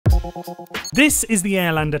This is the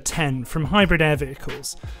Airlander 10 from Hybrid Air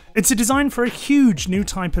Vehicles. It's a design for a huge new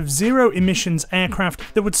type of zero-emissions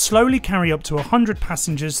aircraft that would slowly carry up to 100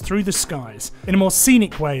 passengers through the skies, in a more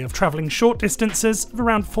scenic way of travelling short distances of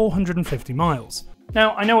around 450 miles.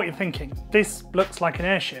 Now, I know what you're thinking. This looks like an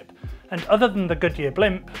airship, and other than the Goodyear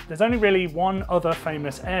Blimp, there's only really one other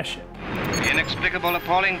famous airship. The inexplicable,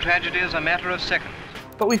 appalling tragedy is a matter of seconds.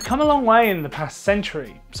 But we've come a long way in the past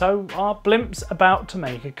century, so are blimps about to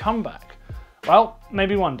make a comeback? Well,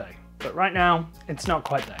 maybe one day, but right now, it's not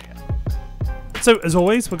quite there yet. So as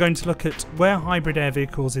always, we're going to look at where Hybrid Air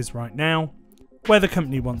Vehicles is right now, where the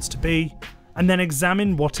company wants to be, and then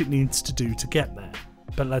examine what it needs to do to get there.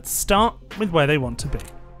 But let's start with where they want to be.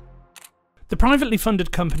 The privately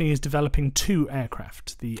funded company is developing two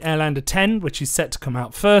aircraft, the Airlander 10, which is set to come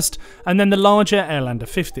out first, and then the larger Airlander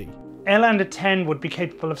 50. Airlander 10 would be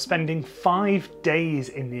capable of spending 5 days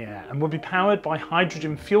in the air and would be powered by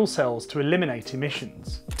hydrogen fuel cells to eliminate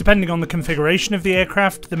emissions. Depending on the configuration of the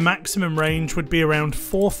aircraft, the maximum range would be around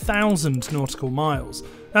 4,000 nautical miles.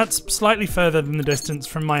 That's slightly further than the distance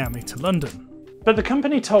from Miami to London. But the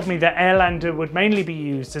company told me that Airlander would mainly be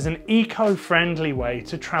used as an eco-friendly way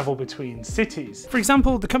to travel between cities. For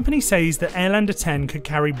example, the company says that Airlander 10 could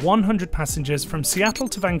carry 100 passengers from Seattle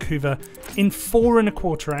to Vancouver in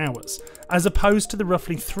 4.25 hours, as opposed to the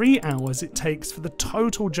roughly 3 hours it takes for the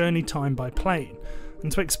total journey time by plane.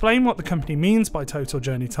 And to explain what the company means by total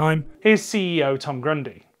journey time, here's CEO Tom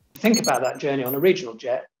Grundy. Think about that journey on a regional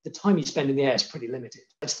jet, the time you spend in the air is pretty limited.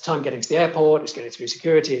 It's the time getting to the airport, it's getting through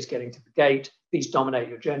security, it's getting to the gate. These dominate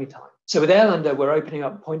your journey time. So with Airlander, we're opening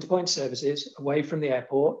up point-to-point services away from the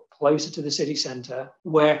airport, closer to the city centre,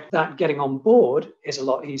 where that getting on board is a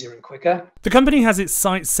lot easier and quicker. The company has its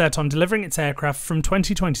sights set on delivering its aircraft from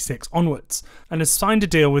 2026 onwards, and has signed a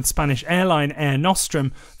deal with Spanish airline Air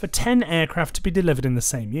Nostrum for 10 aircraft to be delivered in the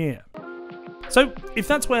same year. So, if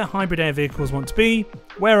that's where Hybrid Air Vehicles want to be,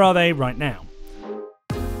 where are they right now?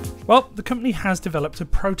 Well, the company has developed a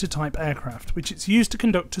prototype aircraft, which it's used to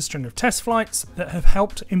conduct a string of test flights that have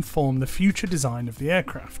helped inform the future design of the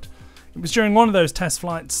aircraft. It was during one of those test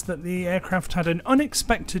flights that the aircraft had an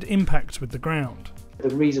unexpected impact with the ground.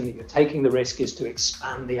 The reason that you're taking the risk is to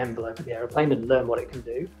expand the envelope of the aeroplane and learn what it can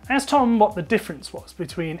do. I asked Tom what the difference was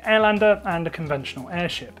between Airlander and a conventional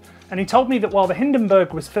airship, and he told me that while the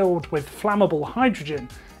Hindenburg was filled with flammable hydrogen,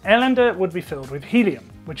 Airlander would be filled with helium,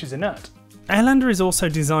 which is inert. Airlander is also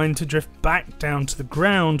designed to drift back down to the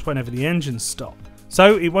ground whenever the engines stop,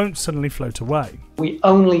 so it won't suddenly float away. We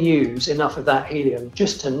only use enough of that helium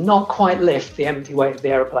just to not quite lift the empty weight of the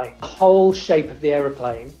aeroplane. The whole shape of the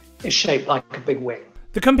aeroplane is shaped like a big wing.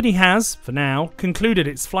 The company has, for now, concluded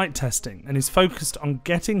its flight testing and is focused on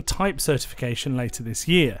getting type certification later this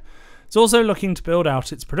year. It's also looking to build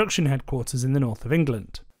out its production headquarters in the north of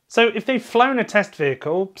England. So if they've flown a test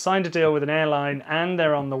vehicle, signed a deal with an airline, and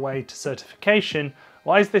they're on the way to certification,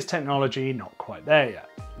 why is this technology not quite there yet?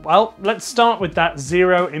 Well, let's start with that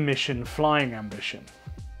zero-emission flying ambition.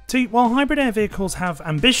 See, while Hybrid Air Vehicles have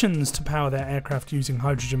ambitions to power their aircraft using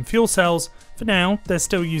hydrogen fuel cells, for now they're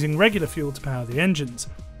still using regular fuel to power the engines.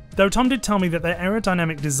 Though Tom did tell me that their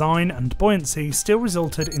aerodynamic design and buoyancy still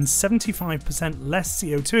resulted in 75% less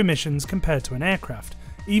CO2 emissions compared to an aircraft,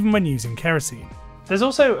 even when using kerosene. There's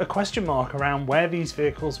also a question mark around where these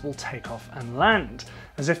vehicles will take off and land,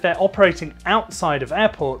 as if they're operating outside of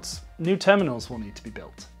airports, new terminals will need to be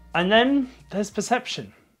built. And then there's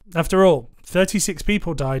perception. After all, 36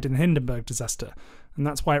 people died in the Hindenburg disaster, and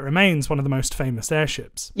that's why it remains one of the most famous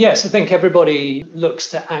airships. Yes, I think everybody looks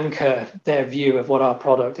to anchor their view of what our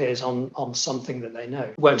product is on something that they know.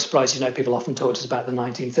 It won't surprise you, people often talk to us about the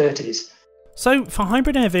 1930s. So, for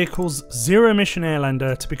Hybrid Air Vehicles' zero-emission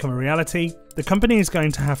Airlander to become a reality, the company is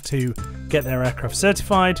going to have to get their aircraft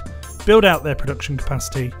certified, build out their production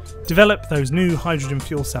capacity, develop those new hydrogen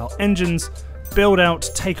fuel cell engines, build out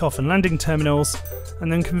takeoff and landing terminals,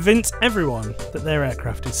 and then convince everyone that their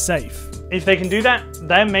aircraft is safe. If they can do that,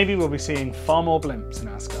 then maybe we'll be seeing far more blimps in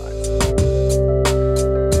our skies.